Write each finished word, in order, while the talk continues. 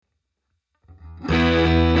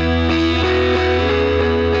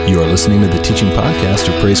You are listening to the teaching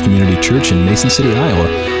podcast of Praise Community Church in Mason City,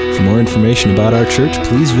 Iowa. For more information about our church,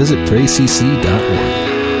 please visit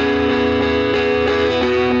praisecc.org.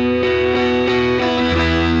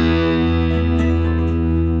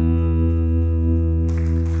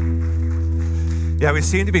 Yeah, we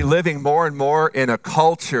seem to be living more and more in a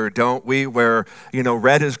culture, don't we, where,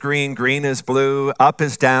 red is green, green is blue, up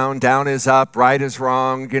is down, down is up, right is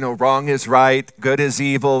wrong, wrong is right, good is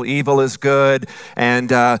evil, evil is good. And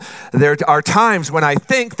there are times when I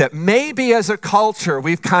think that maybe as a culture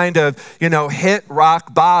we've kind of, hit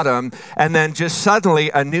rock bottom, and then just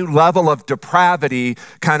suddenly a new level of depravity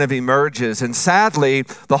kind of emerges. And sadly,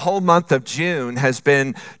 the whole month of June has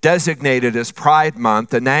been designated as Pride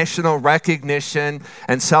Month, a national recognition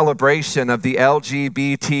and celebration of the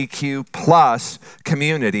LGBTQ plus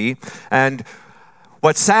community. And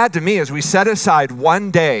what's sad to me is we set aside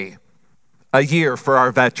one day a year for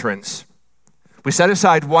our veterans. We set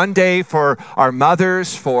aside one day for our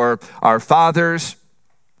mothers, for our fathers,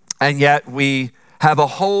 and yet we have a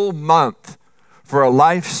whole month for a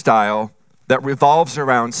lifestyle that revolves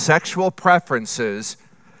around sexual preferences,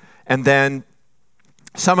 and then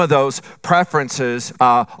some of those preferences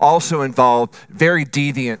also involve very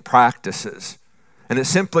deviant practices. And it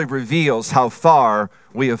simply reveals how far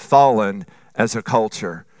we have fallen as a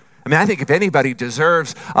culture. I think if anybody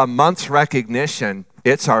deserves a month's recognition,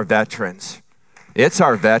 it's our veterans. It's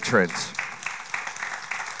our veterans.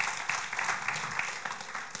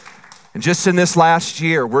 And just in this last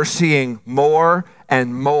year, we're seeing more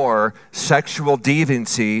and more sexual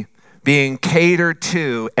deviancy being catered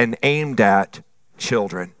to and aimed at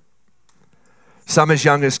children, some as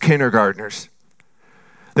young as kindergartners.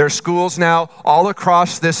 There are schools now all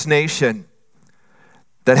across this nation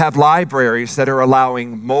that have libraries that are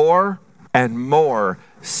allowing more and more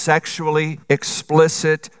sexually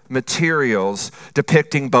explicit materials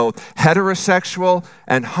depicting both heterosexual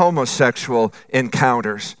and homosexual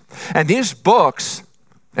encounters. And these books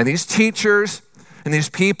and these teachers and these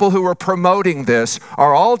people who are promoting this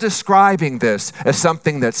are all describing this as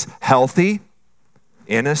something that's healthy,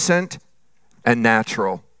 innocent, and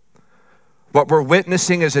natural. What we're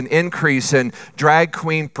witnessing is an increase in drag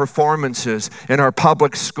queen performances in our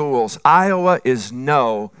public schools. Iowa is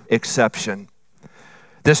no exception.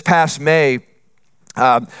 This past May,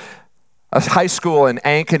 a high school in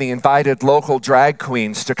Ankeny invited local drag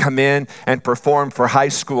queens to come in and perform for high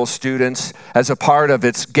school students as a part of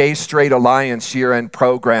its Gay Straight Alliance year-end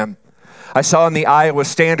program. I saw in the Iowa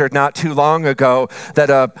Standard not too long ago that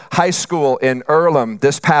a high school in Earlham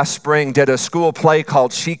this past spring did a school play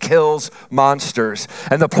called She Kills Monsters.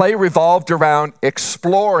 And the play revolved around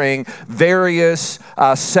exploring various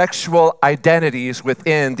sexual identities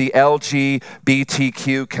within the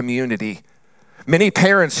LGBTQ community. Many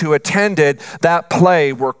parents who attended that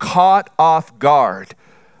play were caught off guard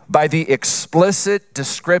by the explicit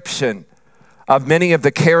description of many of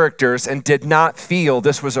the characters and did not feel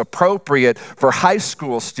this was appropriate for high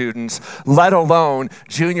school students, let alone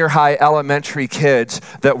junior high elementary kids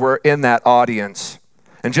that were in that audience.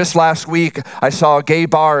 And just last week, I saw a gay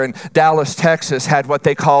bar in Dallas, Texas, had what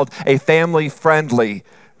they called a family-friendly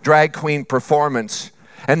drag queen performance.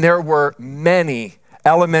 And there were many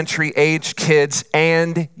elementary-age kids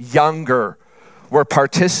and younger were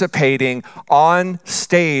participating on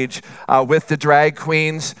stage with the drag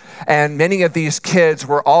queens. And many of these kids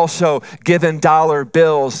were also given dollar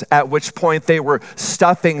bills, at which point they were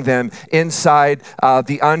stuffing them inside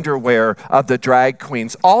the underwear of the drag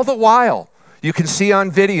queens. All the while, you can see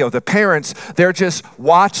on video, the parents, they're just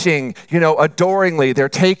watching, adoringly. They're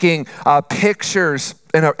taking pictures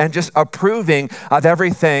and just approving of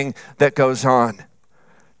everything that goes on.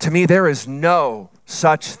 To me, there is no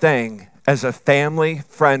such thing as a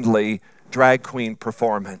family-friendly drag queen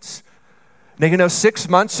performance. Now, 6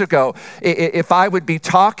 months ago, if I would be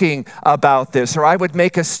talking about this or I would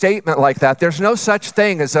make a statement like that, there's no such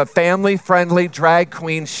thing as a family-friendly drag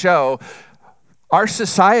queen show. Our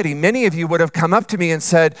society, many of you would have come up to me and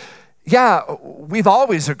said, yeah, we've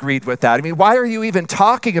always agreed with that. Why are you even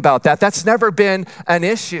talking about that? That's never been an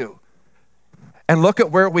issue. And look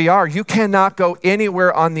at where we are. You cannot go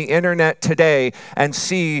anywhere on the internet today and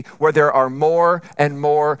see where there are more and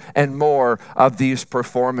more and more of these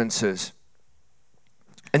performances.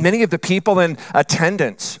 And many of the people in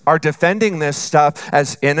attendance are defending this stuff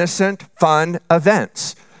as innocent, fun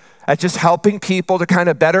events, at just helping people to kind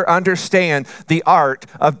of better understand the art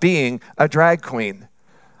of being a drag queen.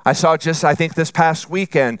 I saw I think this past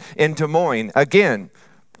weekend in Des Moines, again,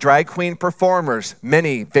 drag queen performers,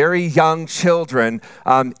 many very young children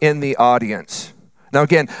in the audience. Now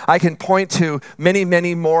again, I can point to many,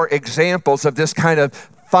 many more examples of this kind of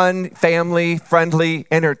fun, family-friendly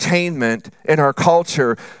entertainment in our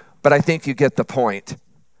culture, but I think you get the point.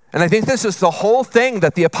 And I think this is the whole thing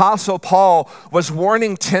that the Apostle Paul was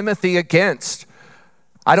warning Timothy against.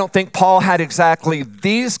 I don't think Paul had exactly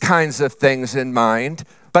these kinds of things in mind,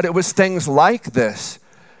 but it was things like this.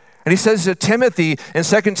 And he says to Timothy in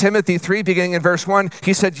 2 Timothy 3, beginning in verse 1,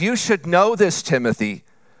 he said, "You should know this, Timothy,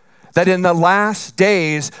 that in the last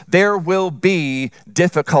days there will be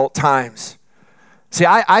difficult times." See,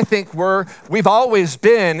 I think we've always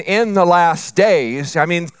been in the last days. I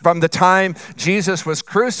mean, from the time Jesus was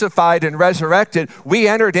crucified and resurrected, we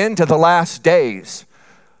entered into the last days.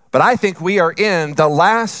 But I think we are in the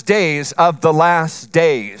last days of the last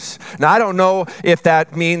days. Now, I don't know if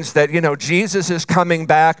that means that, Jesus is coming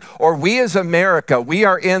back, or we as America, we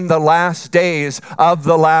are in the last days of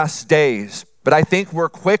the last days. But I think we're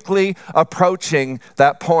quickly approaching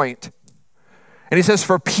that point. And he says,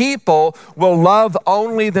 "For people will love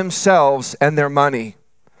only themselves and their money.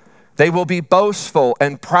 They will be boastful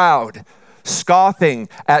and proud, scoffing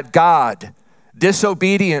at God,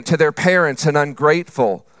 disobedient to their parents and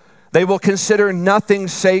ungrateful. They will consider nothing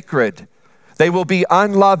sacred. They will be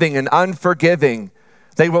unloving and unforgiving.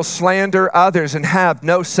 They will slander others and have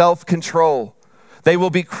no self-control. They will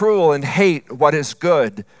be cruel and hate what is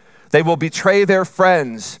good. They will betray their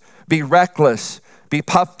friends, be reckless, be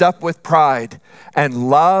puffed up with pride, and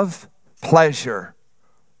love pleasure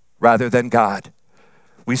rather than God."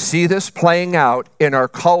 We see this playing out in our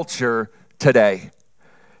culture today.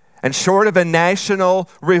 And short of a national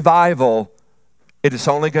revival, it is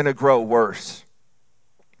only going to grow worse.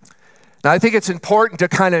 Now, I think it's important to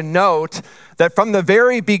kind of note that from the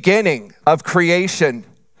very beginning of creation,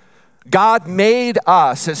 God made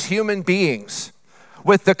us as human beings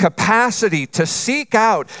with the capacity to seek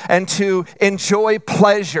out and to enjoy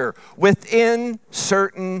pleasure within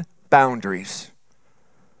certain boundaries.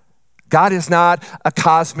 God is not a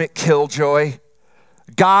cosmic killjoy.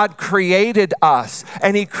 God created us,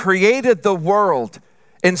 and He created the world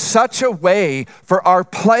in such a way for our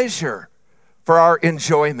pleasure, for our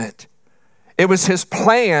enjoyment. It was His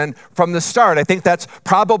plan from the start. I think that's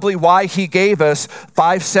probably why He gave us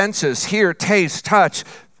 5 senses: hear, taste, touch,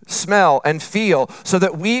 smell, and feel, so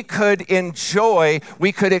that we could enjoy,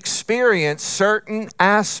 we could experience certain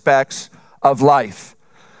aspects of life.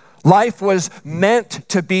 Life was meant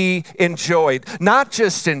to be enjoyed, not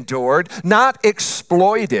just endured, not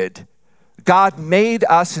exploited. God made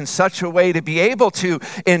us in such a way to be able to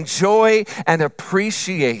enjoy and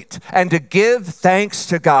appreciate and to give thanks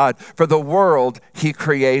to God for the world He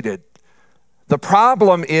created. The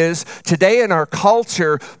problem is, today in our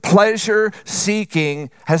culture, pleasure seeking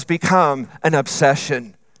has become an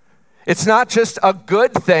obsession. It's not just a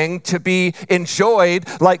good thing to be enjoyed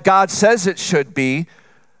like God says it should be,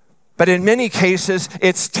 but in many cases,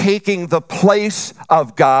 it's taking the place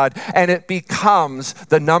of God, and it becomes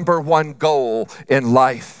the number one goal in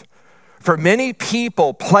life. For many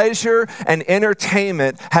people, pleasure and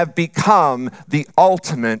entertainment have become the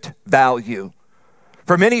ultimate value.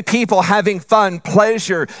 For many people, having fun,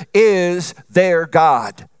 pleasure is their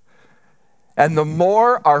God. And the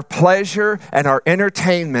more our pleasure and our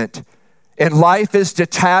entertainment in life is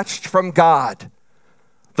detached from God,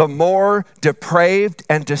 the more depraved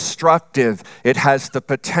and destructive it has the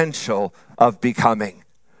potential of becoming.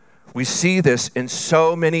 We see this in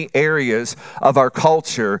so many areas of our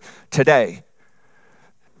culture today.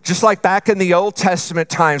 Just like back in the Old Testament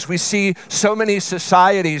times, we see so many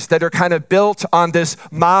societies that are kind of built on this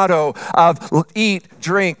motto of eat,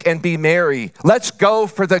 drink, and be merry. Let's go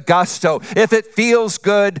for the gusto. If it feels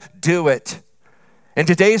good, do it. In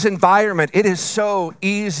today's environment, it is so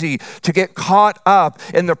easy to get caught up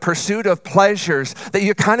in the pursuit of pleasures that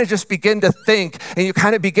you kind of just begin to think and you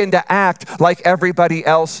kind of begin to act like everybody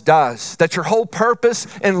else does. That your whole purpose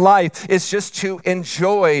in life is just to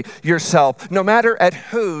enjoy yourself, no matter at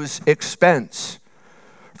whose expense.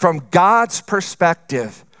 From God's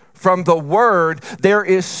perspective, from the Word, there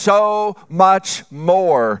is so much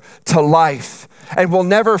more to life. And we'll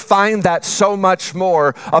never find that so much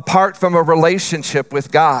more apart from a relationship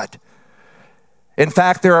with God. In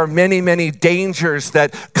fact, there are many, many dangers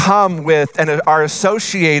that come with and are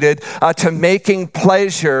associated to making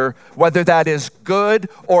pleasure, whether that is good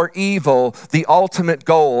or evil, the ultimate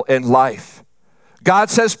goal in life. God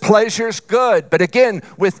says pleasure's good, but again,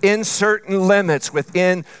 within certain limits,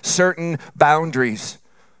 within certain boundaries.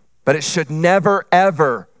 But it should never,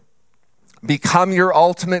 ever become your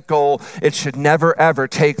ultimate goal. It should never, ever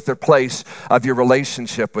take the place of your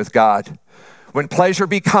relationship with God. When pleasure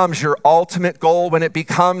becomes your ultimate goal, when it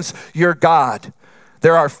becomes your God,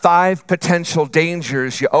 There are 5 potential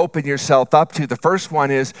dangers you open yourself up to. The first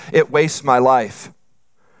one is, it wastes my life.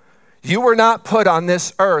 You were not put on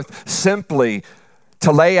this earth simply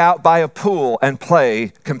to lay out by a pool and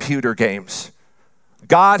play computer games.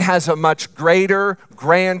 God has a much greater,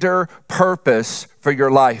 grander purpose for your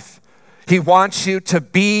life. He wants you to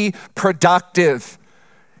be productive.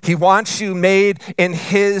 He wants you made in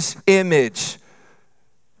His image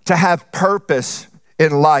to have purpose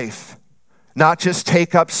in life, not just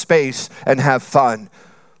take up space and have fun.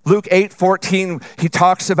 Luke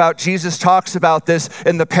 8:14, Jesus talks about this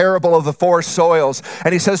in the parable of the 4 soils.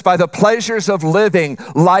 And he says, by the pleasures of living,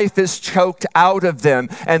 life is choked out of them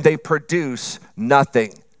and they produce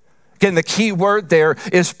nothing. Again, the key word there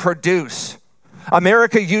is produce.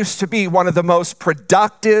 America used to be one of the most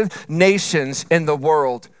productive nations in the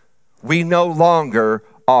world. We no longer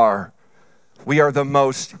are. We are the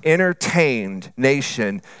most entertained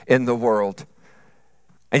nation in the world.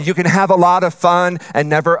 And you can have a lot of fun and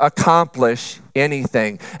never accomplish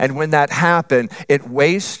anything. And when that happens, it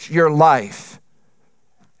wastes your life.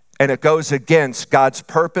 And it goes against God's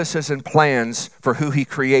purposes and plans for who He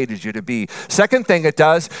created you to be. Second thing it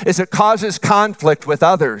does is it causes conflict with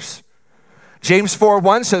others. James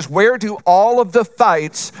 4:1 says, where do all of the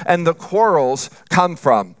fights and the quarrels come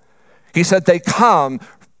from? He said they come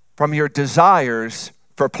from your desires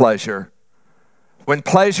for pleasure. When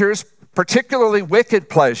pleasures, particularly wicked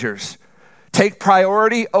pleasures, take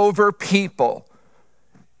priority over people,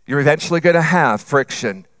 you're eventually going to have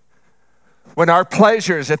friction. When our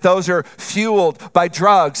pleasures, if those are fueled by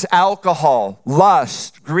drugs, alcohol,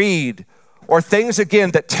 lust, greed, or things,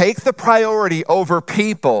 again, that take the priority over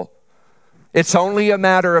people, it's only a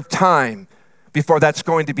matter of time before that's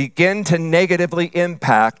going to begin to negatively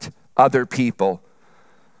impact other people.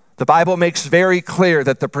 The Bible makes very clear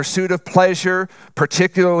that the pursuit of pleasure,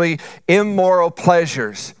 particularly immoral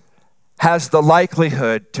pleasures, has the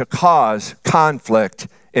likelihood to cause conflict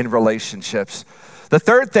in relationships. The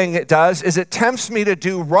third thing it does is it tempts me to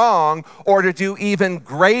do wrong or to do even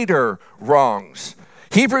greater wrongs.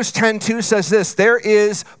 Hebrews 10:2 says this, there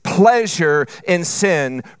is pleasure in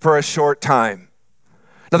sin for a short time.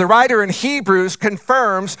 Now, the writer in Hebrews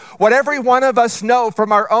confirms what every one of us know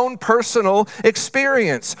from our own personal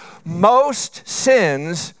experience. Most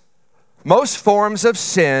sins, most forms of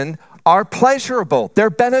sin are pleasurable. They're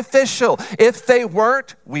beneficial. If they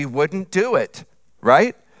weren't, we wouldn't do it,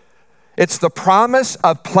 right? It's the promise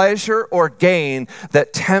of pleasure or gain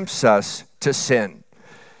that tempts us to sin.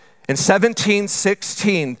 In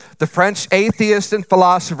 1716, the French atheist and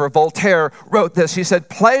philosopher Voltaire wrote this. He said,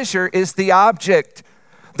 pleasure is the object,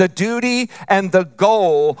 the duty, and the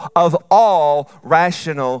goal of all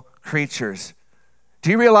rational creatures.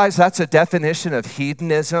 Do you realize that's a definition of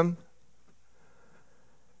hedonism?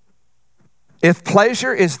 If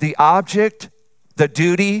pleasure is the object, the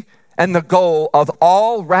duty, and the goal of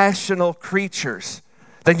all rational creatures,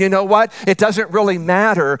 then you know what? It doesn't really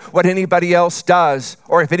matter what anybody else does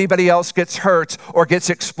or if anybody else gets hurt or gets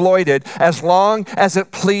exploited, as long as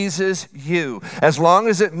it pleases you, as long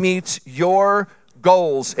as it meets your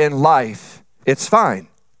goals in life, it's fine.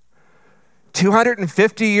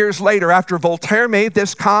 250 years later, after Voltaire made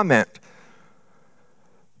this comment,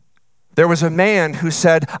 there was a man who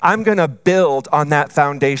said, I'm going to build on that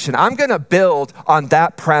foundation. I'm going to build on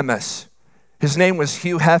that premise. His name was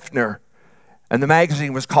Hugh Hefner, and the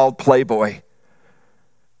magazine was called Playboy.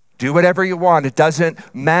 Do whatever you want. It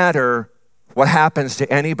doesn't matter what happens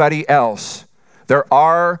to anybody else. There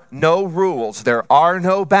are no rules. There are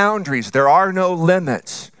no boundaries. There are no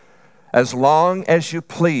limits, as long as you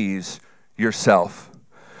please yourself.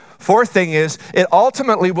 Fourth thing is, it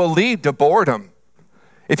ultimately will lead to boredom.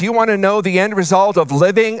 If you want to know the end result of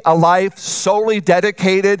living a life solely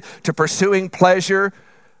dedicated to pursuing pleasure,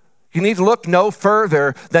 you need to look no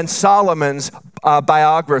further than Solomon's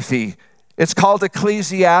biography. It's called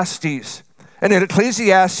Ecclesiastes. And in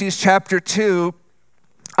Ecclesiastes chapter 2,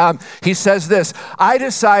 he says this, I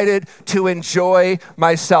decided to enjoy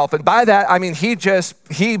myself. And by that, I mean,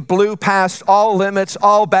 he blew past all limits,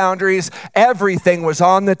 all boundaries. Everything was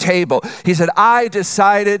on the table. He said, I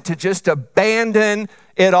decided to just abandon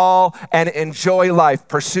it all and enjoy life,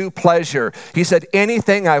 pursue pleasure. He said,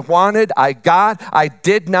 anything I wanted, I got. I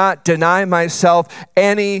did not deny myself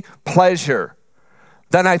any pleasure.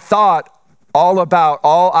 Then I thought all about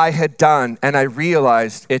all I had done, and I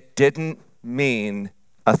realized it didn't mean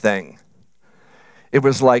a thing. It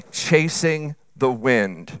was like chasing the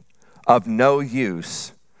wind, of no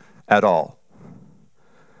use at all.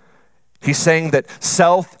 He's saying that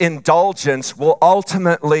self-indulgence will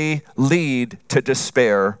ultimately lead to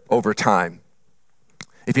despair over time.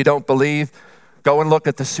 If you don't believe, Go and look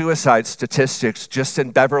at the suicide statistics just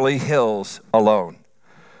in Beverly Hills alone.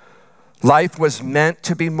 Life was meant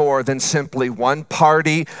to be more than simply one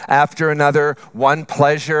party after another, one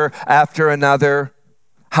pleasure after another,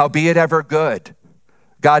 howbeit ever good.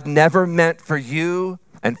 God never meant for you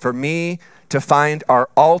and for me to find our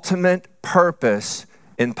ultimate purpose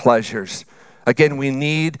in pleasures. Again, we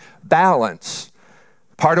need balance.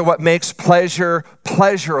 Part of what makes pleasure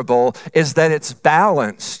pleasurable is that it's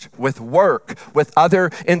balanced with work, with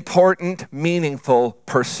other important, meaningful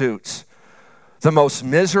pursuits. The most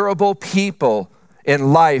miserable people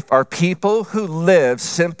in life are people who live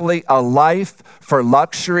simply a life for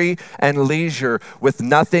luxury and leisure with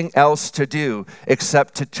nothing else to do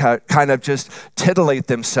except to kind of just titillate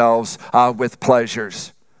themselves with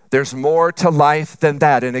pleasures. There's more to life than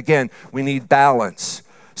that. And again, we need balance.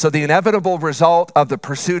 So the inevitable result of the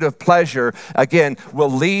pursuit of pleasure, again, will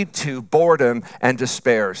lead to boredom and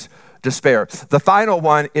despair. The final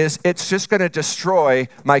one is it's just going to destroy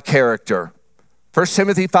my character. 1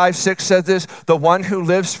 Timothy 5:6 says this, the one who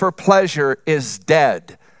lives for pleasure is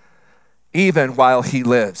dead, even while he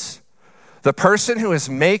lives. The person who is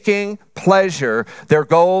making pleasure, their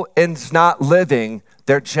goal is not living,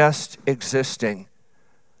 they're just existing.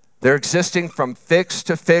 They're existing from fix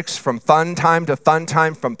to fix, from fun time to fun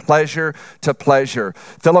time, from pleasure to pleasure.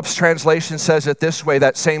 Phillips' translation says it this way,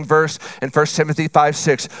 that same verse in 1 Timothy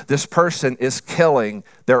 5:6, this person is killing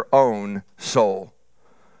their own soul.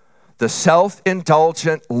 The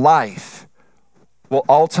self-indulgent life will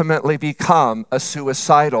ultimately become a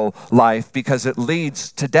suicidal life because it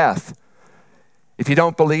leads to death. If you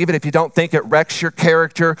don't believe it, if you don't think it wrecks your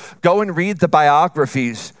character, go and read the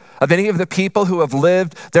biographies of any of the people who have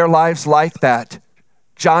lived their lives like that.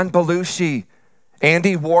 John Belushi,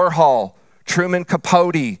 Andy Warhol, Truman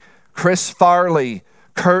Capote, Chris Farley,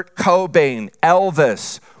 Kurt Cobain,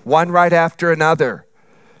 Elvis, one right after another.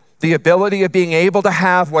 The ability of being able to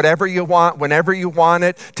have whatever you want, whenever you want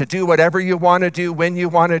it, to do whatever you want to do, when you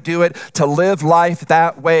want to do it, to live life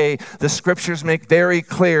that way, the scriptures make very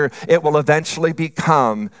clear it will eventually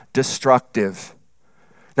become destructive.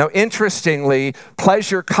 Now, interestingly,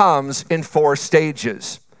 pleasure comes in 4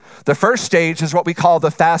 stages. The first stage is what we call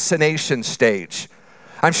the fascination stage.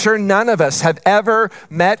 I'm sure none of us have ever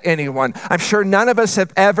met anyone. I'm sure none of us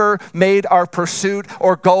have ever made our pursuit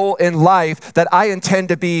or goal in life that I intend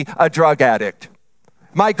to be a drug addict.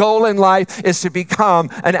 My goal in life is to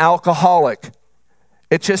become an alcoholic.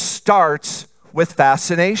 It just starts with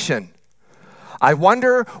fascination. I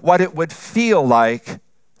wonder what it would feel like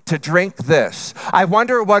to drink this. I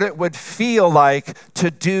wonder what it would feel like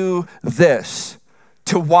to do this,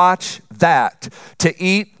 to watch that, to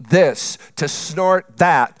eat this, to snort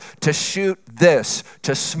that, to shoot this,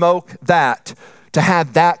 to smoke that, to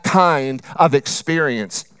have that kind of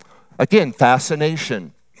experience. Again,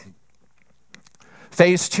 fascination.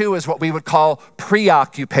 Phase 2 is what we would call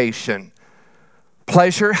preoccupation.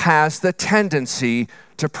 Pleasure has the tendency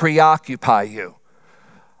to preoccupy you.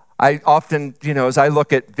 I often, as I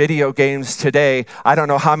look at video games today, I don't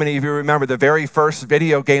know how many of you remember the very first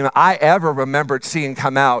video game I ever remembered seeing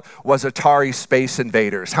come out was Atari Space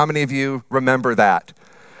Invaders. How many of you remember that?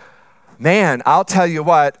 Man, I'll tell you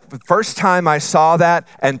what, the first time I saw that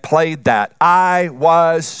and played that, I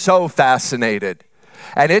was so fascinated.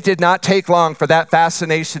 And it did not take long for that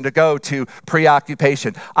fascination to go to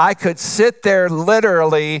preoccupation. I could sit there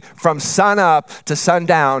literally from sun up to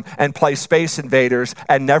sundown and play Space Invaders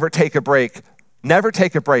and never take a break. Never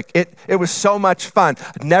take a break. It was so much fun.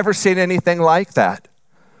 I'd never seen anything like that.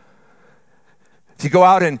 If you go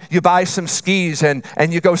out and you buy some skis and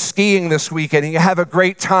you go skiing this weekend and you have a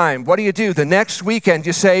great time, what do? The next weekend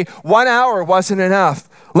you say, 1 hour wasn't enough.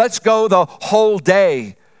 Let's go the whole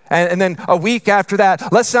day. And then a week after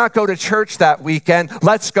that, let's not go to church that weekend.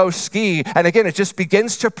 Let's go ski. And again, it just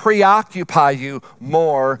begins to preoccupy you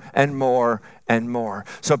more and more and more.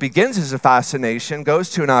 So it begins as a fascination, goes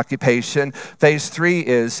to an occupation. Phase 3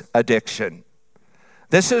 is addiction.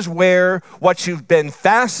 This is where what you've been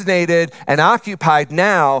fascinated and occupied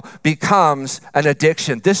now becomes an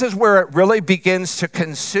addiction. This is where it really begins to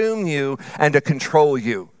consume you and to control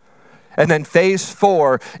you. And then phase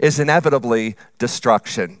 4 is inevitably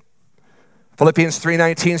destruction. Philippians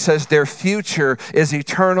 3:19 says, their future is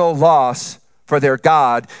eternal loss, for their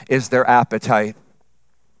God is their appetite.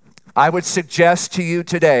 I would suggest to you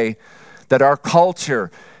today that our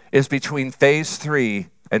culture is between phase 3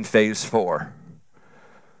 and phase 4.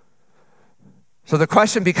 So the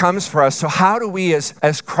question becomes for us, so how do we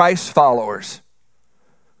as Christ followers,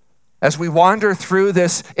 as we wander through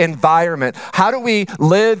this environment, how do we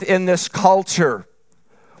live in this culture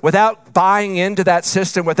without buying into that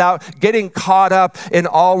system, without getting caught up in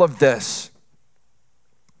all of this?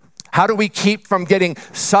 How do we keep from getting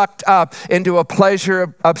sucked up into a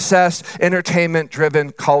pleasure-obsessed,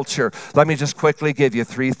 entertainment-driven culture? Let me just quickly give you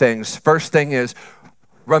 3 things. First thing is,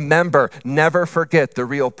 remember, never forget the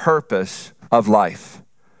real purpose of life.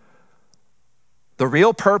 The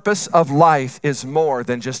real purpose of life is more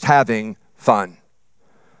than just having fun.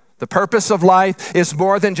 The purpose of life is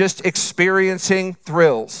more than just experiencing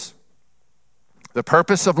thrills. The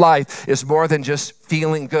purpose of life is more than just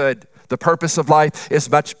feeling good. The purpose of life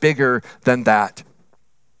is much bigger than that.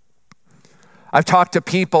 I've talked to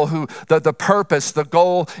people who the purpose, the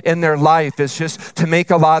goal in their life is just to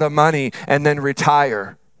make a lot of money and then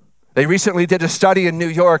retire. They recently did a study in New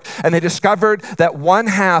York, and they discovered that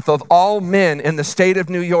 1/2 of all men in the state of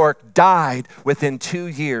New York died within 2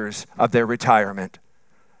 years of their retirement.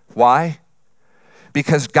 Why?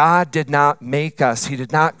 Because God did not make us, He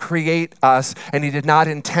did not create us, and He did not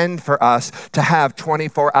intend for us to have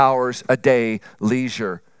 24 hours a day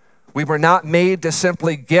leisure. We were not made to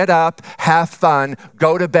simply get up, have fun,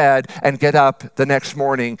 go to bed, and get up the next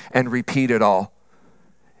morning and repeat it all.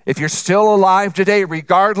 If you're still alive today,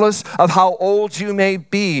 regardless of how old you may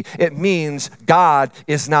be, it means God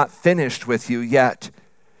is not finished with you yet.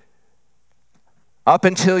 Up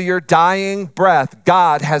until your dying breath,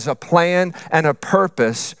 God has a plan and a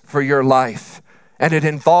purpose for your life. And it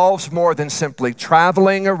involves more than simply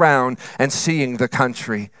traveling around and seeing the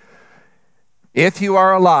country. If you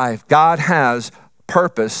are alive, God has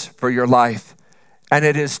purpose for your life. And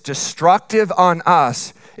it is destructive on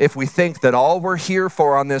us if we think that all we're here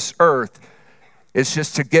for on this earth is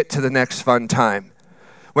just to get to the next fun time.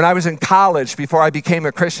 When I was in college, before I became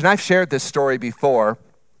a Christian, I've shared this story before.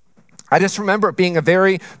 I just remember it being a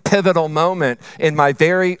very pivotal moment in my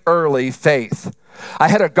very early faith. I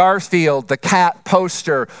had a Garfield, the cat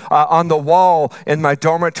poster on the wall in my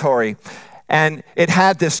dormitory, and it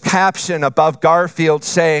had this caption above Garfield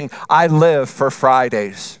saying, "I live for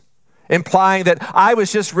Fridays," implying that I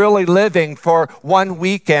was just really living for one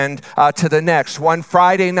weekend to the next, one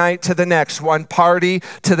Friday night to the next, one party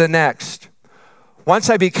to the next. Once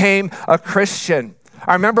I became a Christian,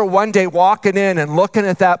 I remember one day walking in and looking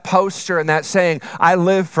at that poster and that saying, "I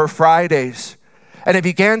live for Fridays." And I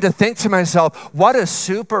began to think to myself, what a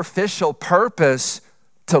superficial purpose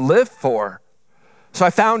to live for. So I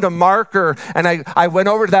found a marker and I went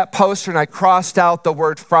over to that poster and I crossed out the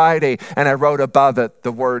word Friday and I wrote above it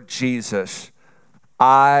the word Jesus.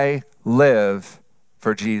 I live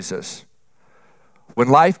for Jesus. When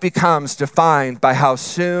life becomes defined by how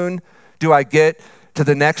soon do I get to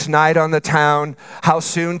the next night on the town, how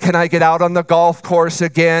soon can I get out on the golf course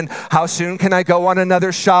again, how soon can I go on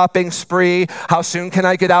another shopping spree, how soon can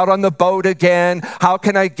I get out on the boat again, how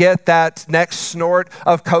can I get that next snort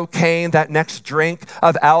of cocaine, that next drink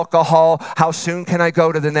of alcohol, how soon can I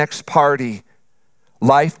go to the next party?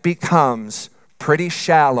 Life becomes pretty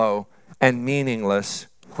shallow and meaningless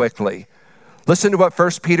quickly. Listen to what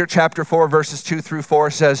 1 Peter chapter 4 verses 2 through 4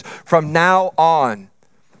 says. From now on,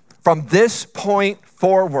 from this point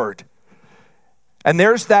forward. And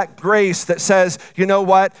there's that grace that says, you know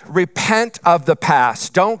what? Repent of the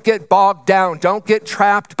past. Don't get bogged down. Don't get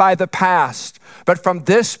trapped by the past. But from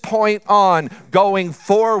this point on, going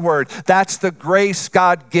forward, that's the grace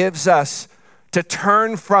God gives us to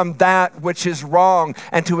turn from that which is wrong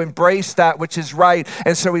and to embrace that which is right.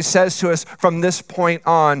 And so he says to us, from this point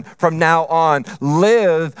on, from now on,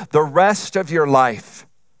 live the rest of your life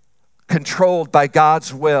controlled by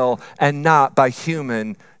God's will and not by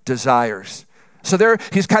human desires. So there,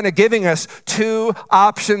 he's kind of giving us 2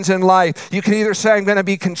 options in life. You can either say, I'm going to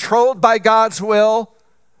be controlled by God's will,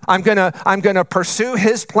 I'm going to pursue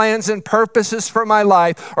his plans and purposes for my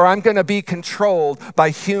life, or I'm going to be controlled by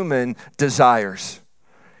human desires.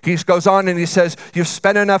 He goes on and he says, you've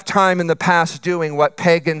spent enough time in the past doing what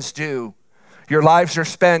pagans do. Your lives are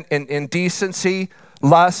spent in indecency,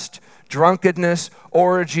 lust, drunkenness,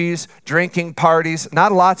 orgies, drinking parties.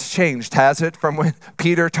 Not a lot's changed, has it, from when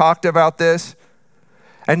Peter talked about this?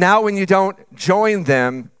 And now when you don't join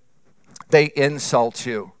them, they insult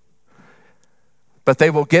you. But they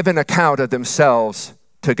will give an account of themselves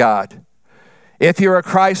to God. If you're a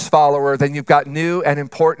Christ follower, then you've got new and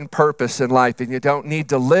important purpose in life, and you don't need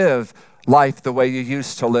to live life the way you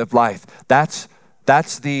used to live life. That's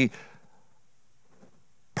the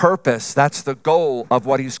purpose, that's the goal of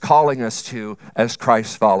what he's calling us to as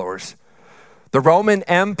Christ followers. The Roman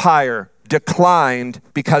Empire declined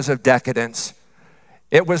because of decadence.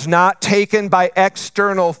 It was not taken by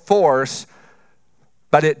external force,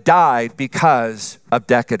 but it died because of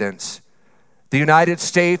decadence. The United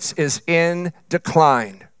States is in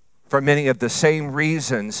decline. for many of the same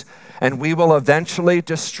reasons, and we will eventually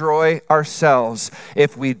destroy ourselves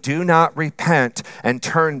if we do not repent and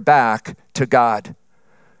turn back to God.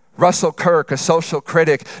 Russell Kirk, a social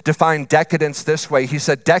critic, defined decadence this way. He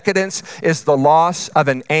said, decadence is the loss of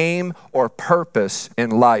an aim or purpose in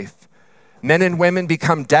life. Men and women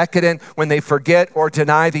become decadent when they forget or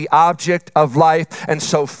deny the object of life and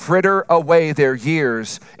so fritter away their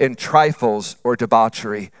years in trifles or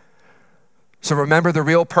debauchery. So remember the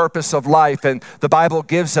real purpose of life, and the Bible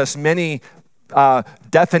gives us many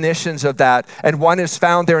definitions of that. And one is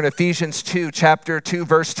found there in Ephesians 2, chapter 2,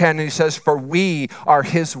 verse 10. And he says, for we are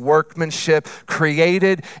his workmanship,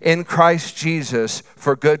 created in Christ Jesus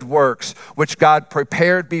for good works, which God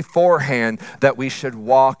prepared beforehand that we should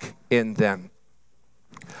walk in them.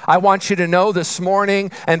 I want you to know this morning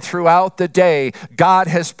and throughout the day, God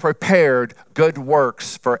has prepared good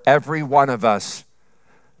works for every one of us.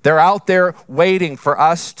 They're out there waiting for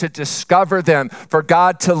us to discover them, for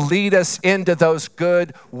God to lead us into those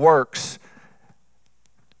good works.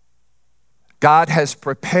 God has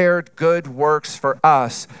prepared good works for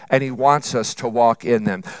us, and he wants us to walk in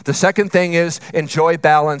them. The second thing is enjoy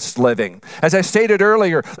balanced living. As I stated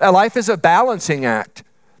earlier, life is a balancing act.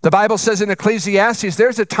 The Bible says in Ecclesiastes,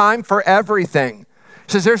 there's a time for everything.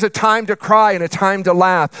 It says there's a time to cry and a time to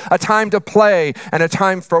laugh, a time to play and a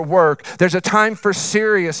time for work. There's a time for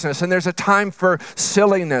seriousness and there's a time for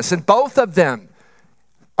silliness. And both of them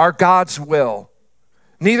are God's will.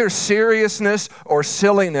 Neither seriousness or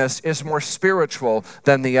silliness is more spiritual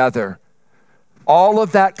than the other. All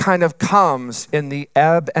of that kind of comes in the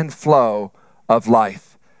ebb and flow of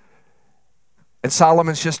life. And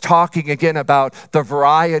Solomon's just talking again about the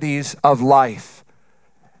varieties of life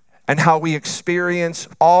and how we experience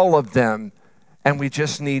all of them, and we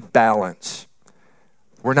just need balance.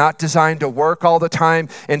 We're not designed to work all the time.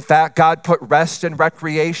 In fact, God put rest and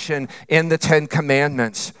recreation in the 10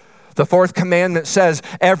 Commandments. The 4th commandment says,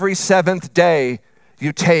 every 7th day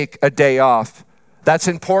you take a day off. That's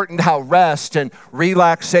important how rest and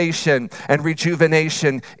relaxation and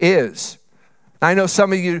rejuvenation is. I know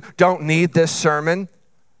some of you don't need this sermon,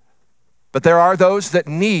 but there are those that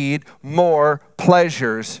need more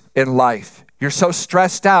pleasures in life. You're so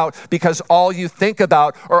stressed out because all you think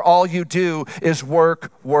about or all you do is work,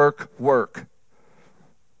 work, work.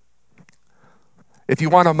 If you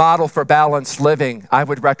want a model for balanced living, I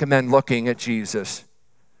would recommend looking at Jesus.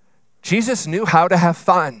 Jesus knew how to have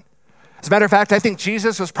fun. As a matter of fact, I think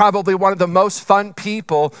Jesus was probably one of the most fun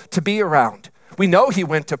people to be around. We know he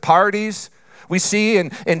went to parties. We see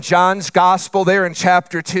in John's gospel there in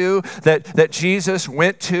chapter 2 that Jesus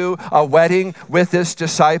went to a wedding with his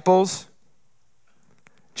disciples.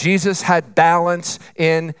 Jesus had balance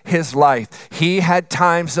in his life. He had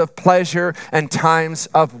times of pleasure and times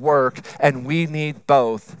of work, and we need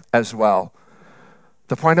both as well.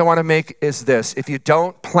 The point I want to make is this: if you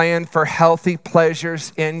don't plan for healthy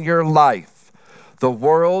pleasures in your life, the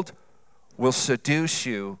world will seduce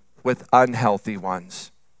you with unhealthy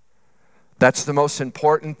ones. That's the most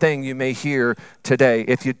important thing you may hear today.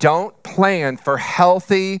 If you don't plan for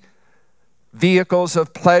healthy vehicles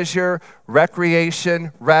of pleasure,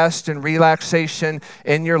 recreation, rest, and relaxation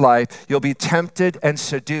in your life, you'll be tempted and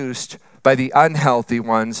seduced by the unhealthy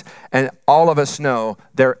ones, and all of us know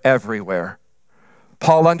they're everywhere.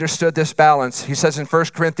 Paul understood this balance. He says in 1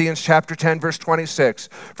 Corinthians chapter 10, verse 26,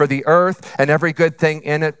 for the earth and every good thing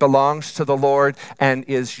in it belongs to the Lord and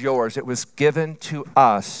is yours. It was given to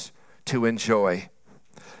us to enjoy.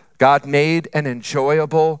 God made an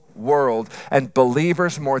enjoyable world, and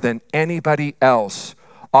believers more than anybody else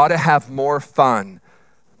ought to have more fun.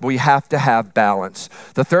 We have to have balance.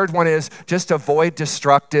 The third one is just avoid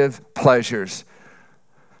destructive pleasures.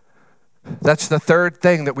 That's the third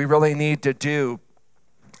thing that we really need to do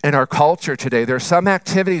in our culture today. There are some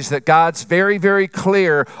activities that God's very, very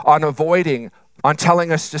clear on avoiding, on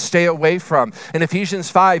telling us to stay away from. In Ephesians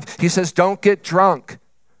 5, he says, don't get drunk.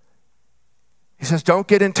 He says, don't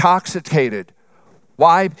get intoxicated.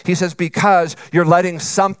 Why? He says, because you're letting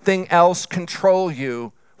something else control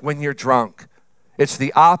you when you're drunk. It's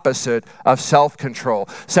the opposite of self-control.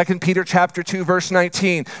 2 Peter chapter 2, verse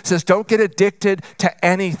 19 says, don't get addicted to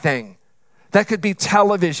anything. That could be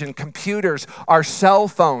television, computers, our cell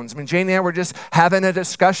phones. I mean, Jane and I were just having a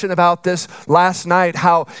discussion about this last night,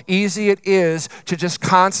 how easy it is to just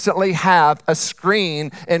constantly have a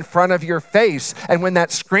screen in front of your face. And when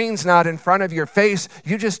that screen's not in front of your face,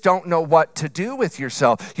 you just don't know what to do with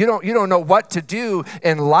yourself. You don't know what to do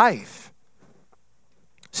in life.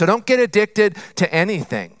 So don't get addicted to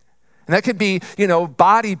anything. And that could be,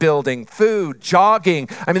 bodybuilding, food, jogging.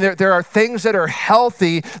 I mean, there are things that are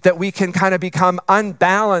healthy that we can kind of become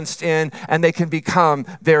unbalanced in, and they can become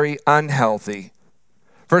very unhealthy.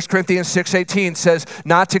 1 Corinthians 6:18 says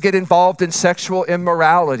not to get involved in sexual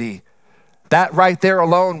immorality. That right there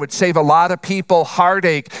alone would save a lot of people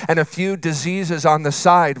heartache and a few diseases on the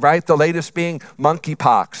side, right? The latest being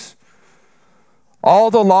monkeypox.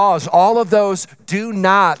 All the laws, all of those do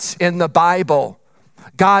nots in the Bible,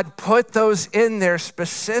 God put those in there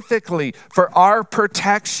specifically for our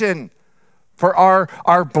protection, for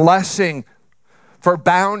our blessing, for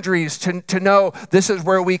boundaries, to know this is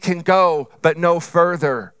where we can go, but no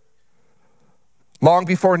further. Long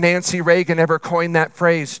before Nancy Reagan ever coined that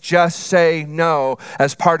phrase, just say no,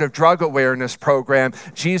 as part of drug awareness program,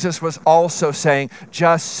 Jesus was also saying,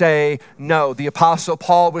 just say no. The Apostle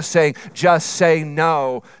Paul was saying, just say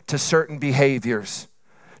no to certain behaviors.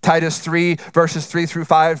 Titus 3, verses 3 through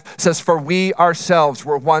 5 says, for we ourselves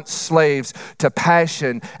were once slaves to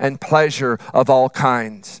passion and pleasure of all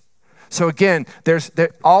kinds. So again,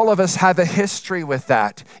 all of us have a history with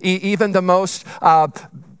that. Even the most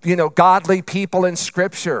godly people in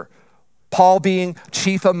Scripture, Paul being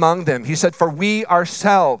chief among them. He said, for we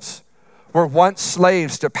ourselves were once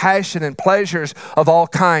slaves to passion and pleasures of all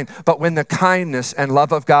kind, but when the kindness and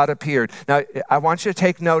love of God appeared. Now, I want you to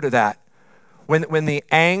take note of that. When the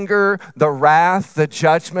anger, the wrath, the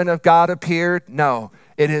judgment of God appeared, no,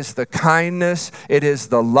 it is the kindness, it is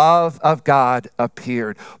the love of God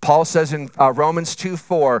appeared. Paul says in Romans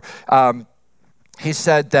 2:4, he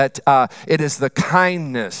said that it is the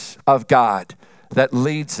kindness of God that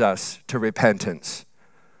leads us to repentance.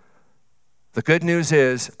 The good news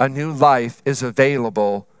is a new life is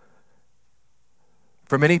available.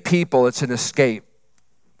 For many people, it's an escape.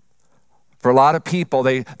 For a lot of people,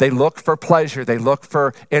 they look for pleasure, they look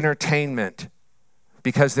for entertainment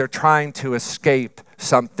because they're trying to escape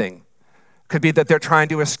something. Could be that they're trying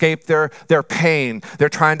to escape their pain. They're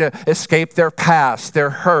trying to escape their past, their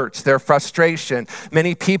hurts, their frustration.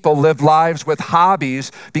 Many people live lives with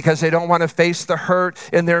hobbies because they don't want to face the hurt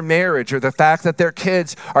in their marriage or the fact that their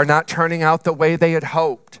kids are not turning out the way they had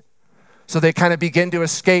hoped. So they kind of begin to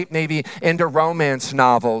escape maybe into romance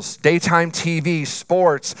novels, daytime TV,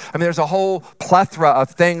 sports. I mean, there's a whole plethora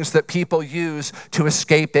of things that people use to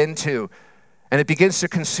escape into. And it begins to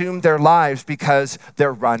consume their lives because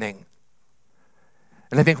they're running.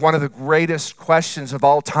 And I think one of the greatest questions of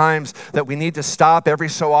all times that we need to stop every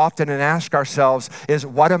so often and ask ourselves is,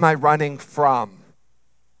 what am I running from?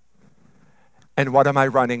 And what am I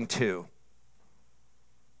running to?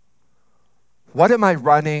 What am I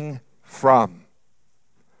running from?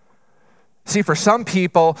 See, for some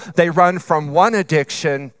people, they run from one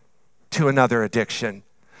addiction to another addiction.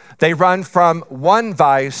 They run from one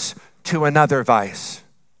vice to another vice.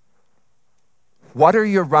 What are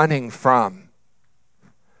you running from?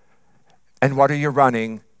 And what are you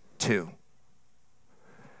running to?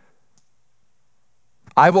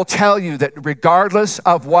 I will tell you that regardless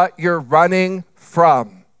of what you're running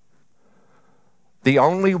from, the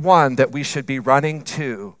only one that we should be running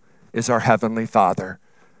to is our Heavenly Father.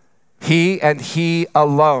 He and He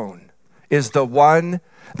alone is the one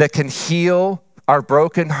that can heal our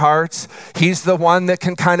broken hearts. He's the one that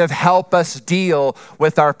can kind of help us deal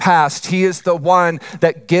with our past. He is the one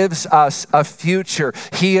that gives us a future.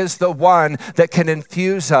 He is the one that can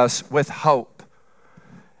infuse us with hope.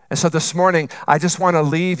 And so this morning, I just want to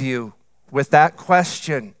leave you with that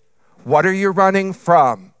question. What are you running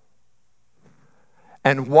from?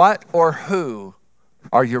 And what or who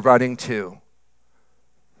are you running to?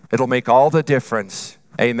 It'll make all the difference.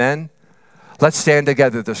 Amen. Let's stand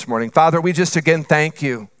together this morning. Father, we just again thank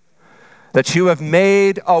you that you have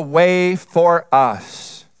made a way for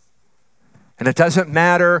us. And it doesn't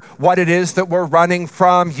matter what it is that we're running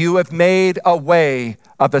from, you have made a way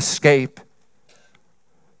of escape.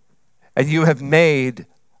 And you have made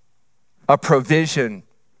a provision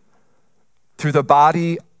through the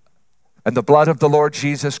body and the blood of the Lord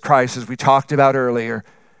Jesus Christ, as we talked about earlier.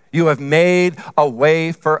 You have made a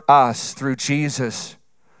way for us through Jesus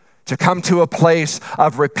to come to a place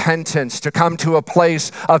of repentance, to come to a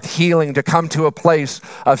place of healing, to come to a place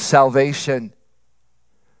of salvation.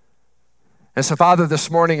 And so, Father,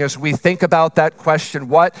 this morning, as we think about that question,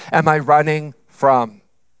 what am I running from?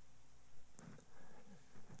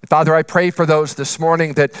 Father, I pray for those this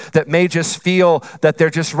morning that may just feel that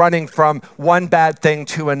they're just running from one bad thing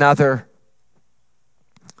to another.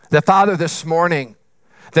 That, Father, this morning,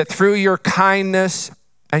 that through your kindness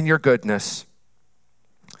and your goodness,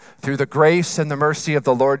 through the grace and the mercy of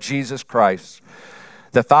the Lord Jesus Christ,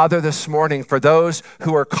 That, Father, this morning, for those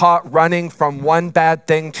who are caught running from one bad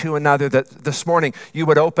thing to another, that this morning you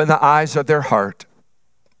would open the eyes of their heart.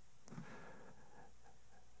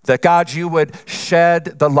 That, God, you would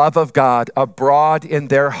shed the love of God abroad in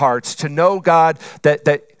their hearts, to know, God, that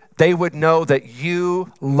they would know that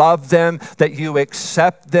you love them, that you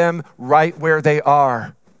accept them right where they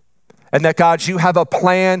are. And that, God, you have a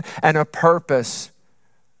plan and a purpose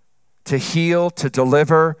to heal, to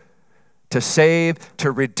deliver, to save, to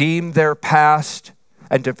redeem their past,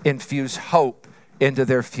 and to infuse hope into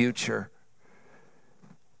their future.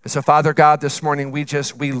 And so, Father God, this morning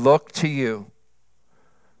we look to you,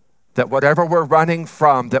 that whatever we're running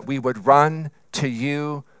from, that we would run to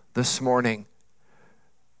you this morning,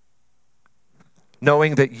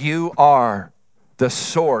 knowing that you are the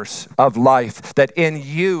source of life, that in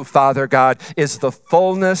you, Father God, is the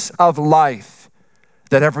fullness of life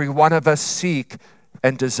that every one of us seek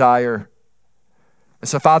and desire. And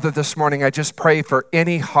so, Father, this morning, I just pray for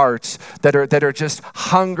any hearts that are just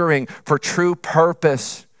hungering for true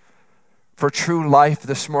purpose, for true life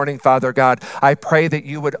this morning, Father God. I pray that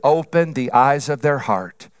you would open the eyes of their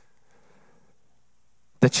heart,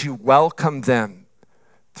 that you welcome them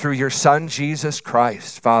through your Son, Jesus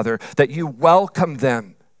Christ, Father, that you welcome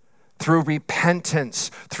them through repentance,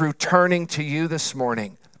 through turning to you this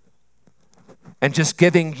morning, and just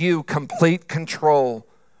giving you complete control,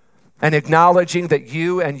 and acknowledging that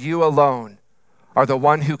you and you alone are the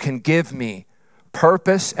one who can give me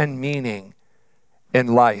purpose and meaning in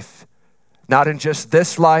life. Not in just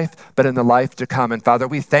this life, but in the life to come. And Father,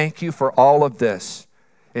 we thank you for all of this.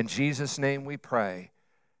 In Jesus' name we pray.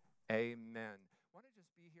 Amen. I want to just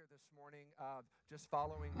be here this morning, just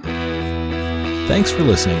following. Thanks for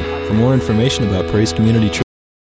listening. For more information about Praise Community Church,